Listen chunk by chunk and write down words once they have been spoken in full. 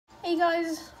Hey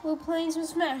guys, we're playing some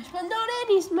Smash, but not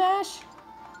any Smash.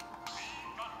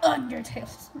 Undertale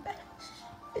Smash.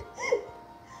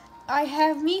 I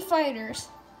have Mii Fighters.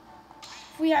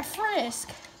 We have Frisk.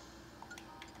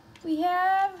 We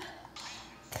have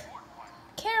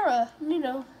Kara, you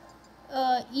know,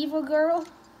 evil girl.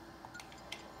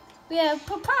 We have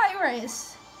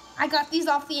Papyrus. I got these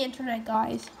off the internet,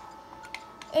 guys.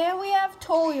 And we have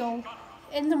Toyo,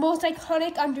 and the most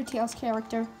iconic Undertale's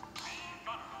character,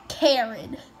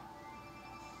 Karen.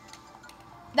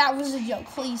 That was a joke,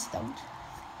 please don't.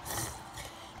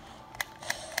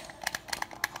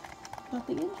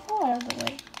 Nothing in far out of the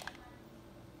way.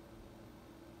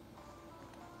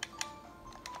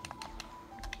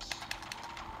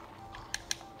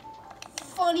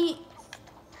 Funny.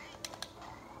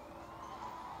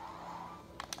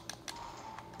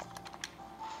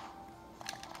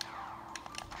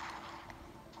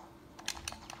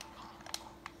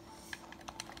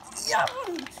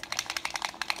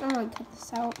 I'm gonna cut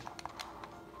this out.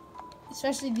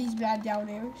 Especially these bad down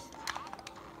airs.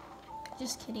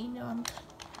 Just kidding, no.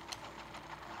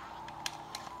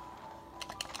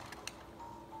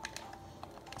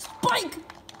 Spike!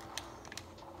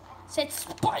 Said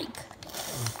Spike!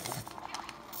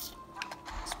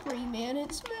 Springman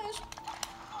and Smash.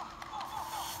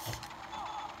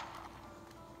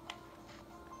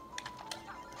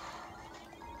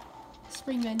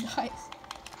 Springman dies.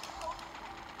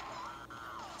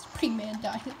 Springman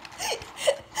dies.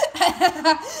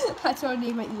 That's what I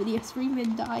named my video.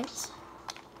 Springman dies.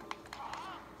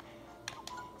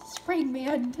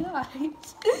 Springman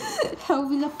dies. That would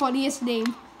be the funniest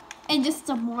name. And just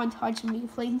a montage of me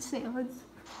playing Sailors.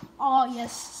 Oh,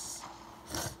 yes.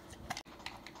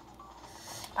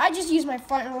 I just used my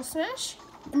final Smash.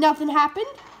 Nothing happened.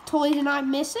 Totally did not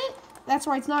miss it. That's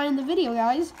why it's not in the video,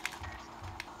 guys.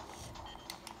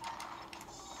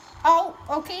 Oh,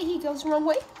 okay, he goes wrong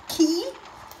way. Key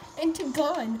into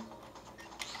gun.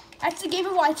 That's the Game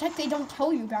 & Watch check they don't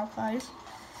tell you about, guys.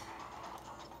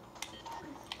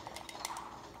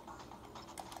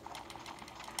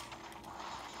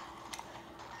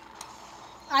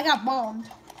 I got bombed.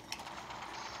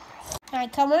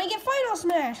 Alright, come on and get final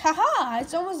Smash. Haha,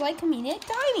 it's almost like comedic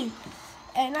timing.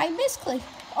 And I misclick.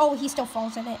 Oh, he still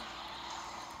falls in it.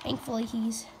 Thankfully, I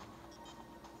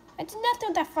did nothing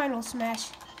with that final Smash.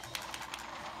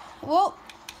 Well,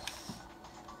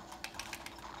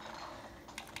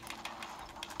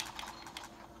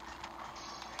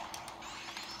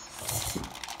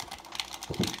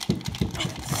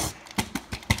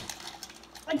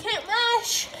 I can't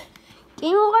mash.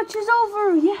 Game & Watch is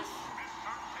over. Yes.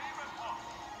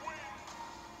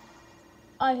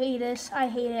 I hate this. I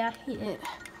hate it. I hate it.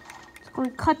 Just gonna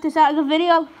cut this out of the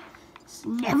video. It's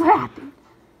never happened.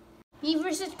 Me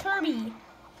versus Kirby.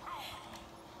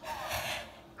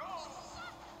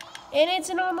 And it's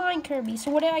an online Kirby,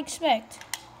 so what do I expect?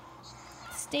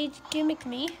 Stage gimmick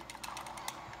me.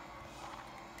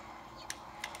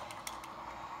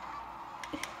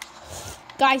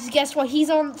 Guys, guess what? He's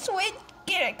on Switch.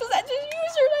 Get it, because that's his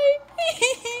username.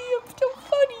 I'm so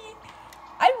funny.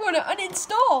 I'm going to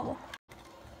uninstall.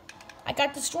 I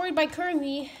got destroyed by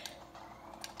Kirby.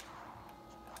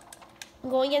 I'm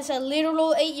going against a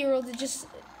literal 8-year-old that just...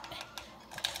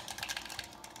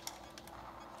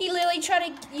 He literally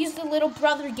tried to use the little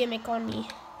brother gimmick on me.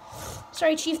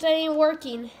 Sorry, Chief, that ain't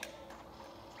working.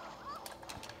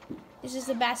 This is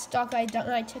the best stock I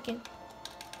took it.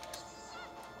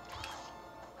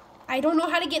 I don't know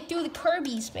how to get through the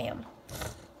Kirby spam.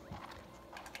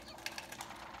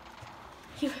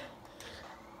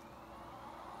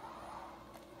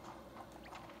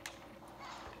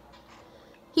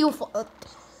 He will fall.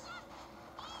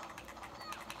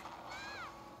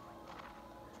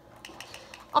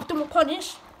 Optimal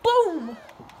punish. Boom!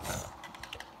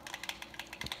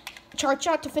 Charge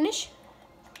shot to finish.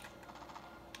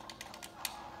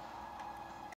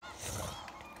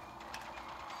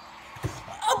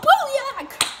 Oh,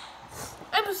 booyah!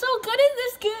 I'm so good at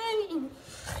this game.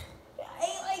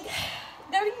 I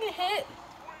never even hit.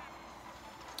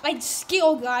 I'd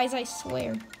skill, guys, I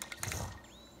swear.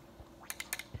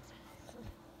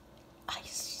 I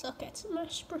suck at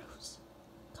Smash Bros.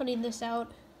 Cutting this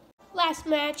out. Last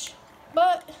match,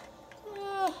 but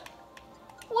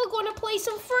we're going to play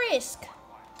some Frisk.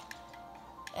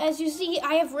 As you see,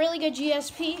 I have really good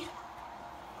GSP.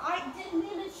 I didn't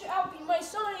manage to outbeat my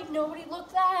Sonic. Nobody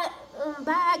looked that. I'm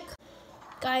back.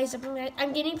 Guys,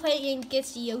 I'm getting played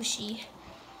against Yoshi.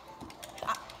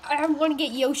 I'm going to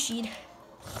get Yoshied.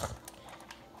 I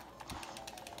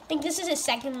think this is his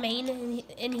second main,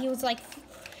 and he was like,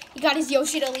 he got his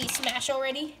Yoshied Elite Smash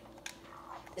already.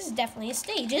 This is definitely a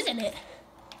stage, isn't it?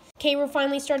 Okay, we're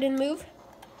finally starting to move.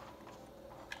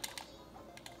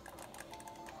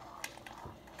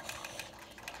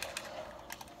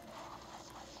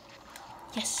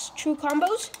 Yes, true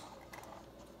combos.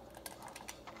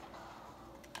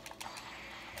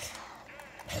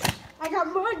 I got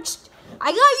munched.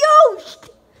 I got Yoshied.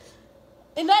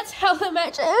 And that's how the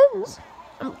match ends.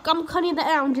 I'm cutting that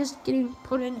out. I'm just getting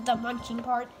put in the munching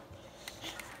part.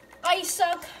 I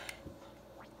suck.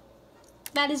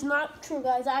 That is not true,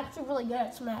 guys. I'm actually really good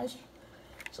at Smash.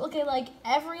 So look at like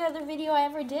every other video I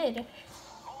ever did.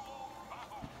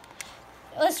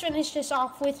 Let's finish this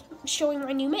off with showing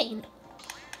my new main.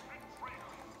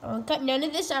 I'll cut none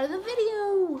of this out of the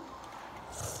video.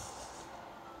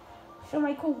 Show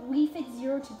my cool Wii Fit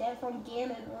 0 to death on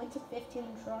Ganon. It only took 15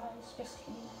 tries. Just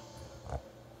kidding.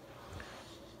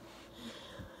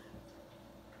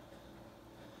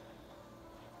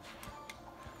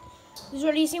 This is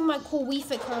already seeing my cool Wii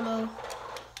Fit combo.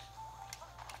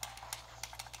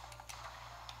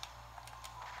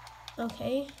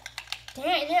 Okay. Dang,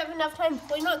 I didn't have enough time to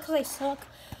play, not because I suck.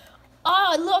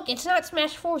 Oh, look, it's not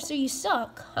Smash 4, so you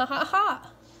suck. Ha ha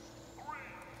ha.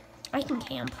 I can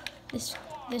camp. This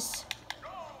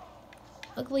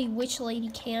ugly witch lady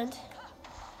can't.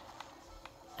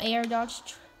 I air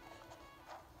dodged.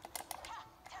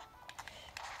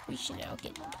 Reaching out,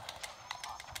 getting him.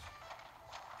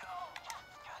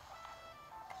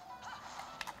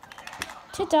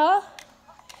 Ta-da.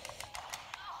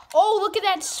 Oh, look at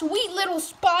that sweet little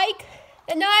spike.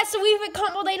 And now that's the Wii Fit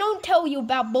combo they don't tell you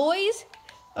about, boys.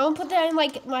 I won't put that in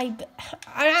like my...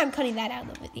 I'm cutting that out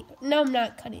of the video. No, I'm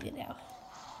not cutting it out.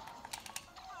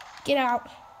 Get out.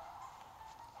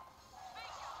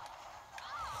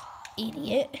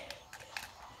 Idiot.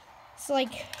 It's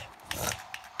like...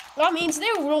 Well, I mean, it's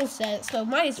their rule set, so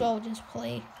might as well just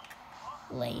play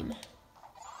lame.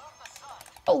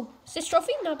 Oh, is this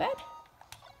trophy? Not bad.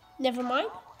 Never mind.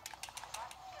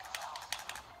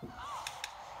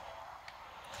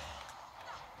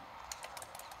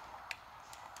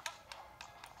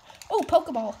 Oh,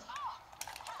 Pokeball.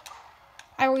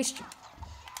 I always...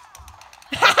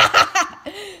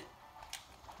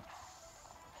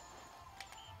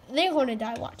 They're going to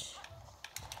die, watch.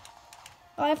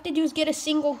 All I have to do is get a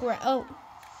single Oh.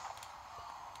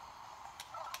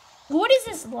 What is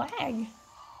this lag?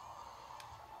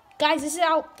 Guys, this is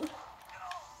out.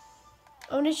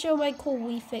 I want to show my cool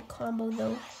Wii Fit combo,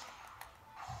 though.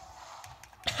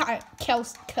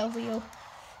 Kelvio.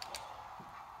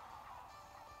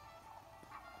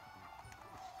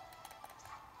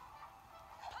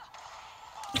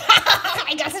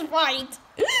 I got this right.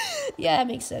 Yeah, that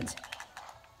makes sense.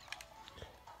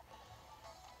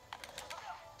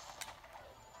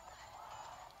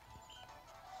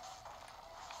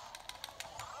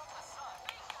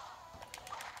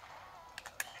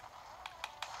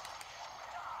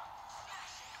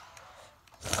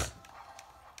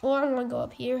 Well, I'm gonna go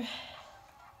up here.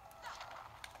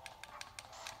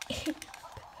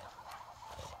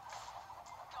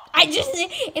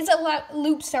 It's a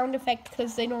loop sound effect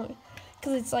because they don't,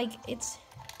 because it's like, it's,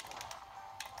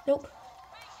 nope.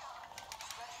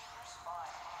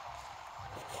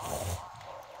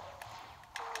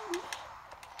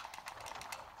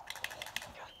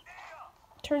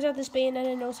 Turns out this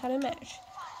Bayonetta knows how to match.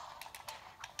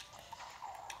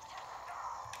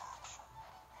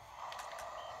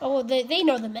 Oh, well, they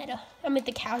know the meta. I mean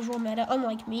the casual meta,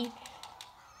 unlike me.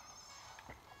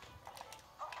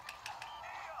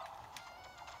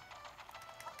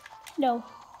 No.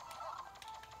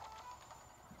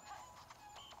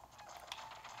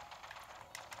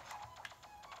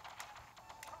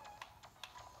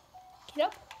 Get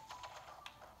up.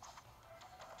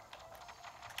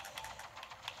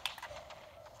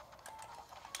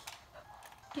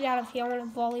 Get out of here, I want a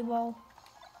volleyball.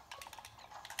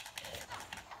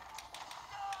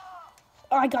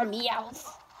 Oh, I got Meowth.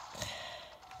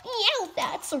 Meowth,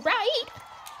 that's right.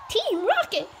 Team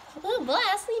Rocket. Oh,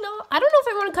 blast, you know. I don't know if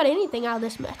I want to cut anything out of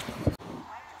this match.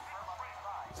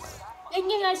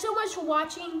 Thank you guys so much for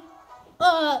watching.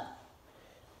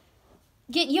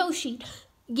 Get Yoshied.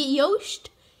 Get Yoshied.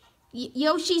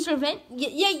 Yoshi's Revenge.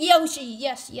 Yeah, Yoshi.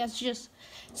 Yes. Just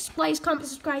splice, comment,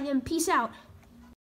 subscribe, and peace out.